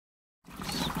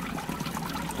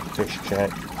fish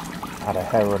check, had a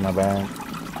heron about.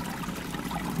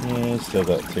 Yeah, still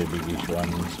got 2 biggish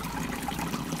ones.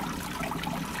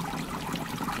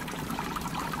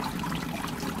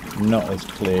 Not as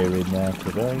clear in there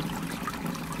today.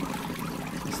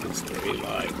 What's this doing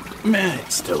like? Meh,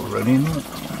 it's still running. Look.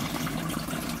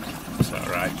 It's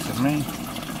alright to me.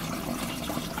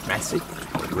 Messy,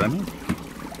 but running.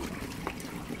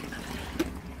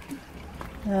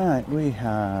 Right, we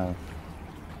have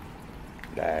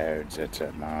loads of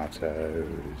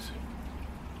tomatoes.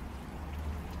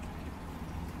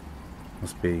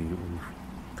 Must be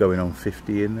going on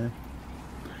 50 in there.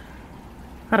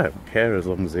 I don't care as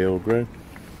long as they all grow.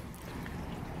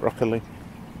 Broccoli.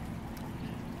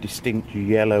 Distinct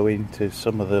yellow into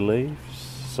some of the leaves.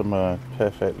 Some are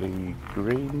perfectly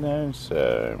green now,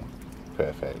 so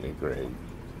perfectly green.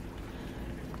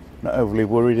 Not overly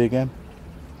worried again.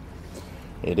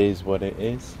 It is what it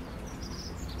is.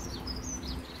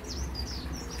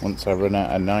 Once I run out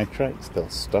of nitrates, they'll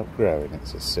stop growing.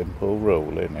 It's a simple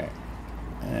rule, isn't it?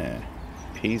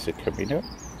 Peas are coming up.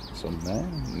 Some there,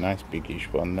 nice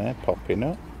biggish one there, popping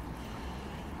up.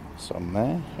 Some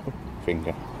there, oh,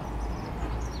 finger.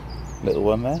 Little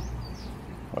one there.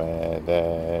 Where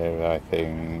there, I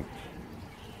think.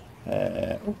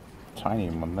 Oh, tiny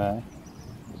one there.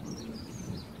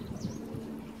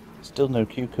 Still no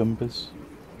cucumbers.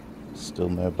 Still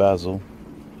no basil.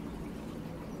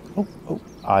 Oh,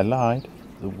 I lied.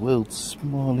 The world's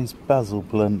smallest basil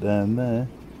plant down there.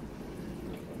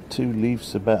 2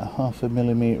 leaves about 1/2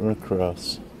 millimetre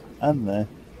across. And there,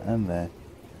 and there.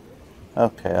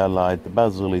 Okay, I lied. The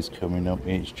basil is coming up.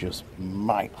 It's just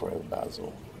micro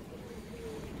basil.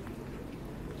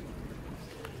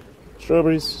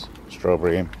 Strawberries,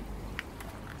 strawberry.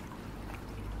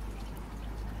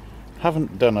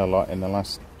 Haven't done a lot in the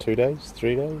last 2 days,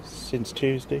 3 days, since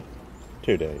Tuesday.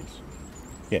 2 days.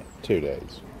 Yeah, 2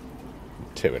 days.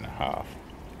 2.5.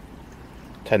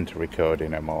 Tend to record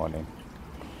in the morning.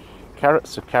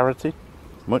 Carrots are carroted,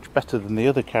 much better than the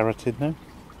other carroted now.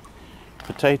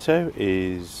 Potato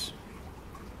is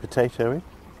potatoing.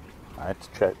 I had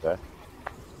to check that.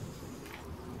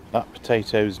 That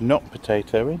potato's not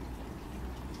potatoing.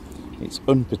 It's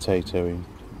unpotatoing.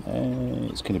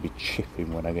 It's going to be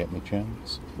chipping when I get my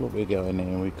chance. What we're going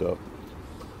here, we've got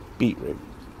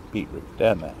beetroot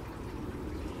down there.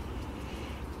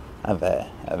 And there,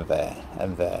 and there,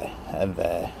 and there, and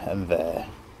there, and there.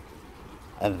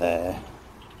 And there,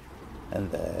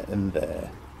 and there, and there.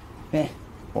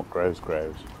 What grows,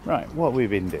 grows. Right, what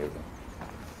we've been doing.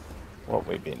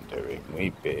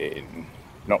 We've been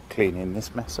not cleaning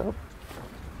this mess up.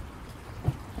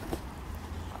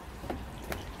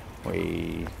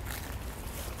 We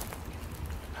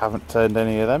haven't turned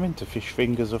any of them into fish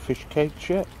fingers or fish cakes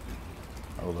yet.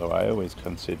 Although I always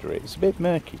consider it. It's a bit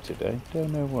murky today,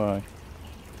 don't know why.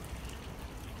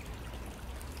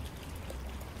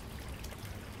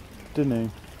 Dunno.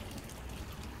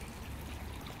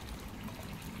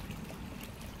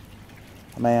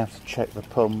 I may have to check the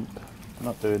pump. I'm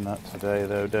not doing that today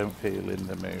though, don't feel in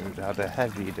the mood. I had a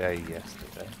heavy day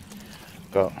yesterday.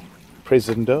 Got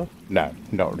prison door? No,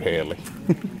 not really.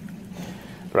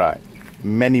 Right,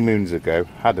 many moons ago,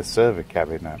 had a server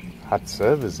cabinet, had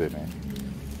servers in it.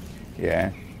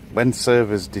 Yeah, when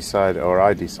servers decided, or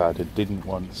I decided, didn't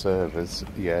want servers,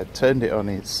 yeah, turned it on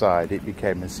its side, it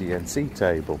became a CNC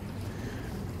table.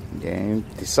 Yeah,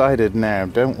 decided now,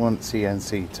 don't want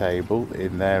CNC table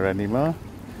in there anymore.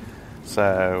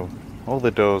 So, all the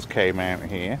doors came out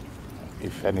here.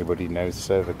 If anybody knows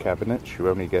server cabinets, you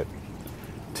only get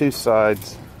 2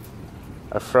 sides,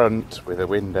 a front with a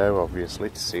window, obviously,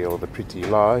 to see all the pretty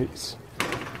lights.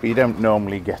 But you don't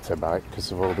normally get a back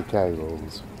because of all the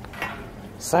cables.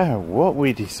 So, what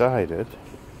we decided,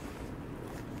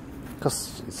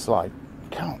 because it's like,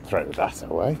 can't throw that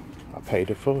away. I paid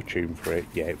a fortune for it.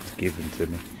 Yeah, it was given to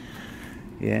me.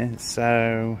 Yeah,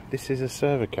 so this is a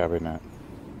server cabinet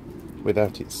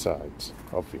without its sides,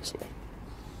 obviously.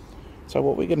 So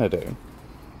what we're going to do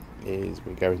is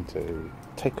we're going to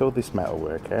take all this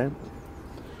metalwork out.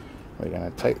 We're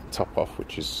going to take the top off,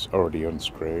 which is already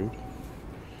unscrewed.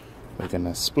 We're going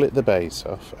to split the base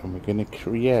off and we're going to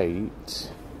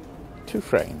create 2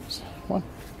 frames. 1,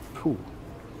 2.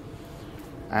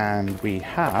 And we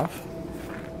have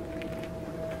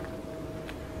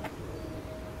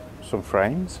some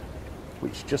frames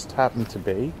which just happen to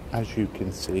be, as you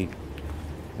can see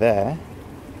there,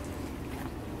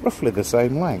 roughly the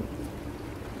same length.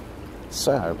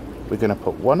 So we're going to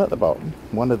put one at the bottom,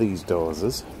 one of these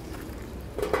doors,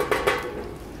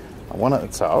 and one at the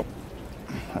top.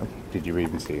 Oh, did you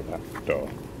even see that? Door.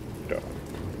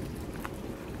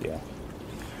 Yeah.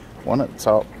 One at the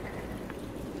top,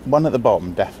 one at the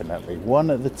bottom definitely, one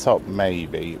at the top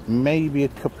maybe a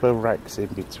couple of racks in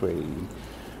between,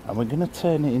 and we're going to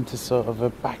turn it into sort of a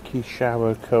backy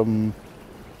shower come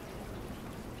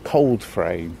cold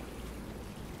frame.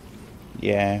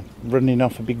 Yeah, running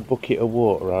off a big bucket of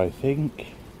water, I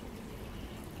think.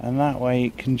 And that way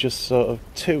it can just sort of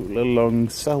tootle along,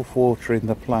 self-watering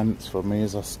the plants for me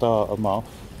as I start them off,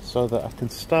 so that I can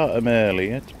start them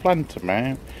earlier to plant them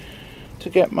out to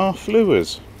get more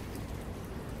flowers.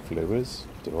 Flowers?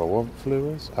 Do I want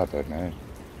flowers? I don't know.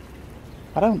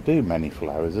 I don't do many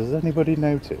flowers, has anybody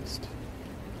noticed?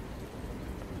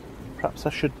 Perhaps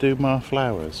I should do more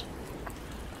flowers.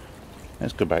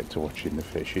 Let's go back to watching the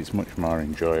fish. It's much more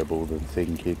enjoyable than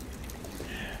thinking.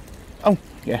 Oh,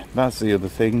 yeah, that's the other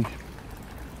thing.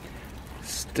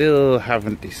 Still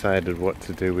haven't decided what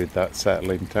to do with that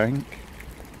settling tank.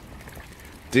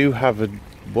 Do have a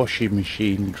washing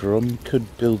machine drum.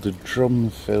 Could build a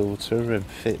drum filter and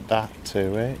fit that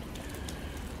to it.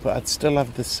 But I'd still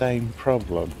have the same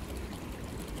problem.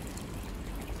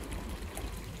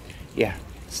 Yeah,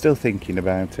 still thinking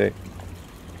about it.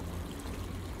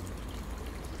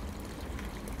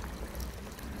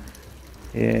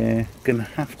 Yeah, gonna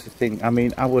have to think. I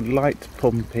mean, I would like to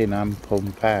pump in and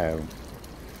pump out.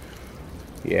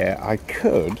 Yeah, I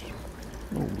could.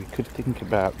 Oh, we could think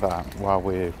about that while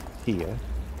we're here.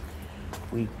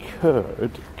 We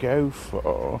could go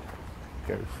for.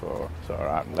 It's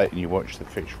alright, I'm letting you watch the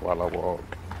fish while I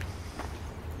walk.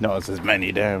 Not as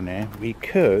many down here. We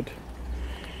could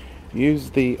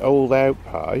use the old out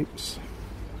pipes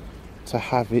to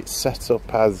have it set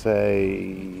up as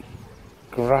a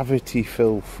gravity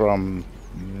fill from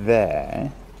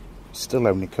there. Still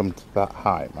only come to that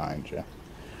height, mind you.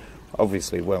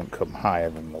 Obviously won't come higher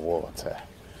than the water,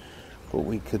 but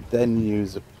we could then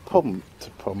use a pump to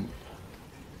pump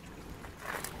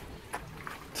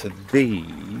to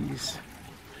these.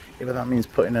 Yeah, but that means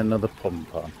putting another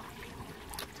pump on.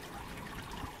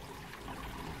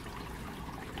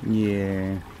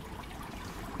 Yeah,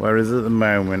 whereas at the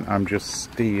moment I'm just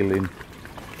stealing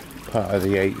part of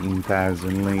the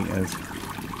 18,000 litres.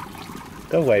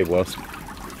 Go away, wasp.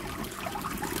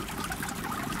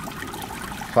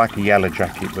 It's like a yellow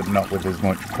jacket, but not with as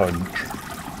much punch.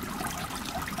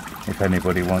 If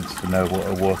anybody wants to know what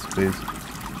a wasp is.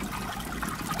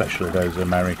 Especially those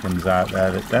Americans out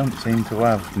there that don't seem to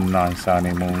have nice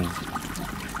animals.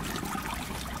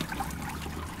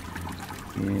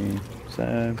 Yeah,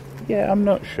 so, yeah, I'm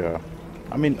not sure.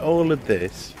 I mean, all of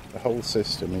this, the whole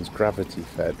system is gravity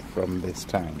fed from this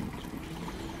tank.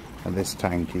 And this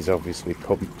tank is obviously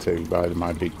pumped to by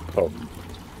my big pump.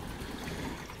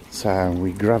 So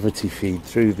we gravity feed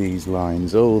through these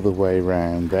lines all the way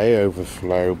round. They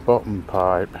overflow, bottom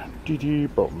pipe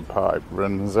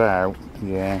runs out,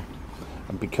 yeah.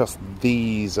 And because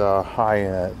these are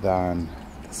higher than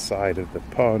the side of the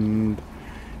pond,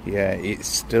 yeah, it's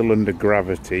still under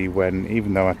gravity when,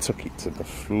 even though I took it to the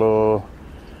floor.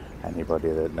 Anybody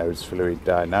that knows fluid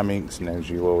dynamics knows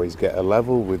you always get a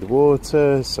level with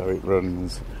water, so it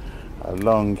runs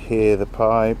along here, the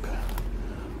pipe,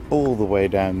 all the way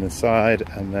down the side,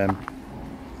 and then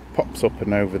pops up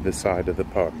and over the side of the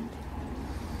pond.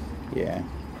 Yeah,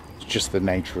 it's just the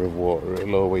nature of water,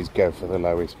 it'll always go for the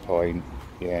lowest point,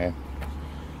 yeah.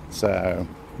 So,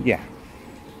 yeah.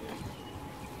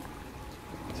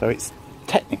 So it's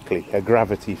technically a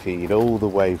gravity feed all the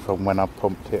way from when I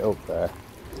pumped it up there.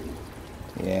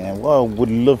 Yeah, what I would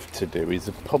love to do is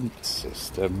a pumped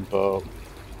system, but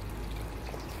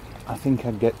I think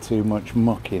I'd get too much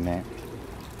muck in it.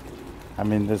 I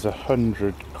mean, there's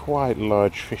 100 quite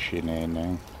large fish in here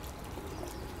now.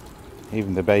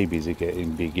 Even the babies are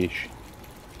getting biggish.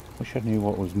 Wish I knew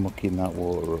what was mucking that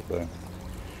water up there.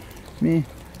 Me,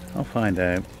 I'll find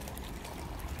out.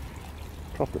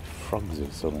 Probably frogs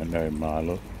or something knowing my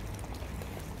luck.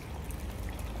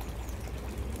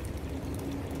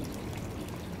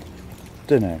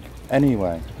 Dunno.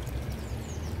 Anyway,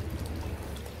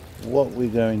 what we're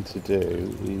going to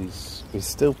do is we're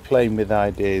still playing with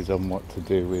ideas on what to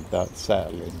do with that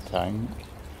settling tank.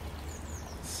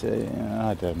 So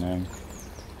I don't know.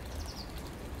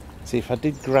 See, if I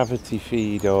did gravity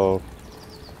feed or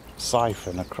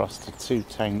siphon across the two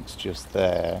tanks just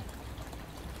there,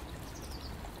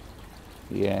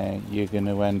 yeah, you're going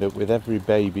to end up with every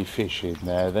baby fish in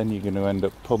there. Then you're going to end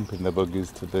up pumping the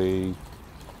buggers to the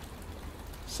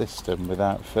system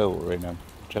without filtering them,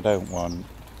 which I don't want,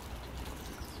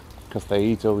 because they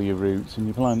eat all your roots and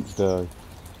your plants die.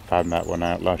 Found that one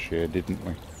out last year, didn't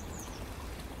we?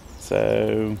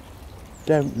 So,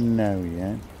 don't know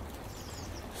yet.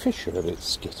 Fish are a bit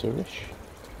skitterish.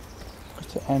 Got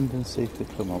to end and see if they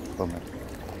come up from it.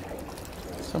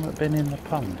 Something been in the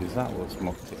pond, is that what's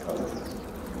mucked it up?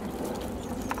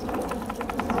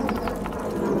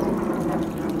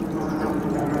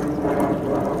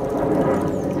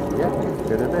 Yeah,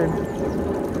 could have been.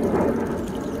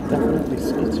 Definitely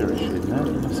skitterish in there,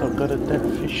 unless I've got a dead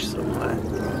fish somewhere.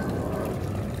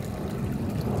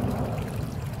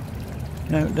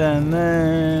 No, down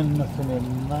there, nothing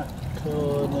in that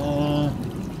corner.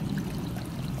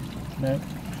 No.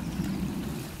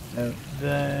 Out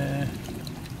there.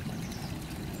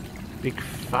 Big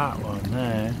fat one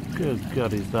there. Good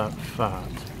God, is that fat?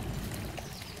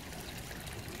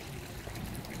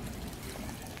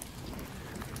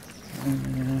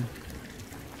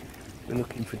 We're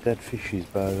looking for dead fishes,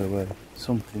 by the way.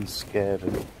 Something scared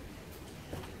him.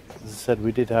 As I said,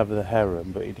 we did have the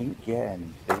heron, but he didn't get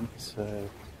anything, so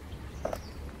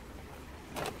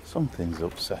something's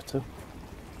upset him.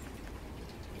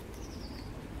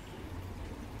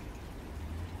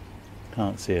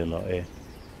 Can't see a lot here.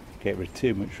 Get rid of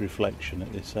too much reflection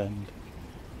at this end.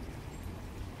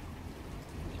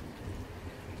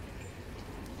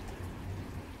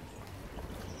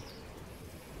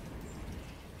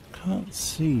 Can't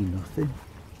see nothing.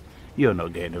 You're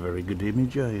not getting a very good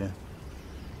image, are you?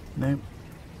 No.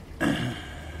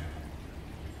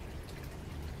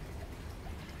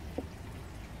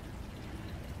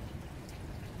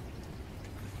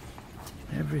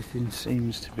 Everything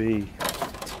seems to be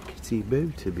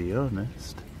tickety-boo, to be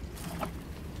honest.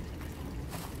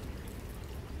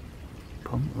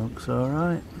 Pump looks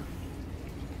alright.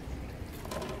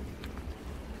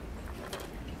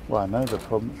 Well, I know the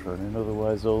pump's running,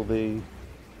 otherwise all the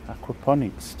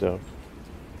aquaponics stuff.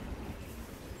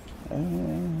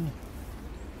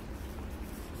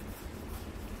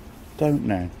 Don't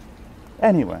know.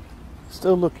 Anyway,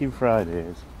 still looking for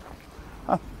ideas.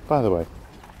 Ah, by the way,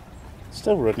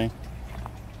 still running.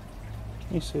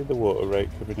 You see the water rate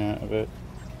coming out of it?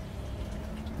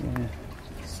 Yeah,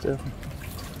 still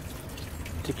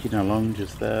ticking along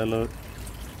just there, look.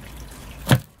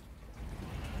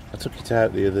 I took it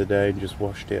out the other day and just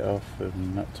washed it off,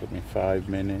 and that took me 5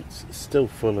 minutes. It's still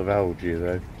full of algae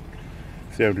though.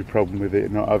 It's the only problem with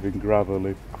it not having gravel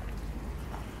in.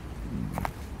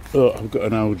 Oh, I've got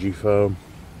an algae farm.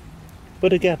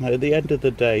 But again, at the end of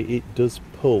the day, it does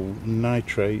pull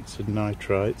nitrates and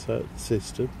nitrites out of the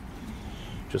system,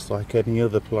 just like any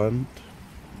other plant.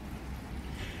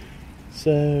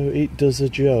 So it does a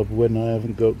job when I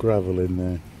haven't got gravel in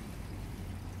there.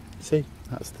 See,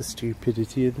 that's the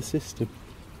stupidity of the system.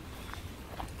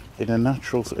 In a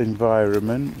natural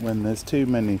environment, when there's too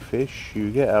many fish,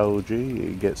 you get algae,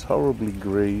 it gets horribly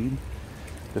green.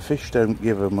 The fish don't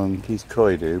give a monkey's,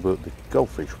 koi do, but the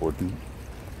goldfish wouldn't.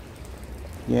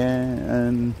 Yeah,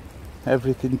 and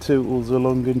everything tootles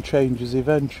along and changes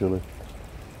eventually.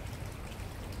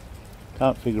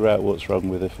 Can't figure out what's wrong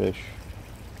with the fish.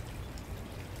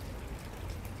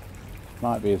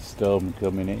 Might be a storm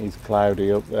coming, it is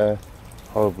cloudy up there,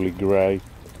 horribly grey.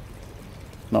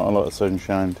 Not a lot of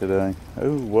sunshine today.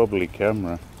 Oh, wobbly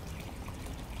camera.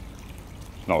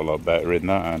 Not a lot better in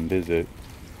that hand, is it?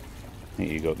 I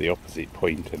think you got the opposite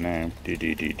pointer now.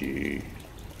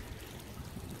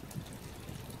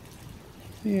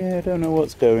 Yeah, I don't know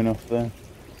what's going off there.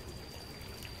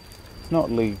 It's not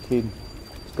leaking.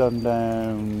 It's gone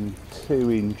down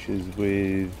 2 inches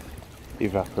with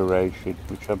evaporation,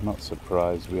 which I'm not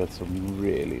surprised. We had some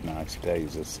really nice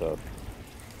days of sun.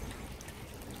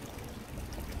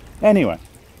 Anyway,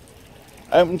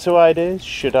 open to ideas.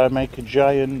 Should I make a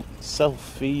giant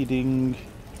self-feeding,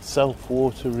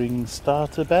 self-watering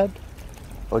starter bed?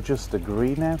 Or just a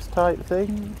greenhouse type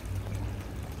thing?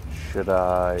 Should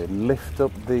I lift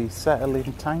up the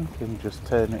settling tank and just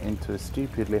turn it into a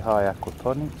stupidly high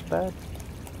aquaponics bed?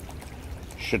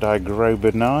 Should I grow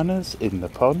bananas in the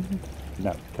pond?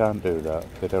 No, can't do that.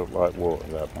 They don't like water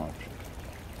that much.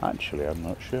 Actually, I'm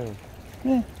not sure.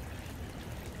 Yeah.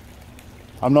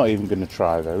 I'm not even going to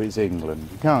try though, it's England.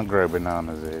 You can't grow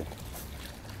bananas here.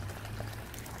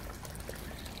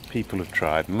 People have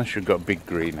tried, unless you've got a big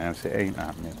greenhouse, it ain't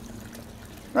happening.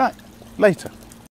 Right, later.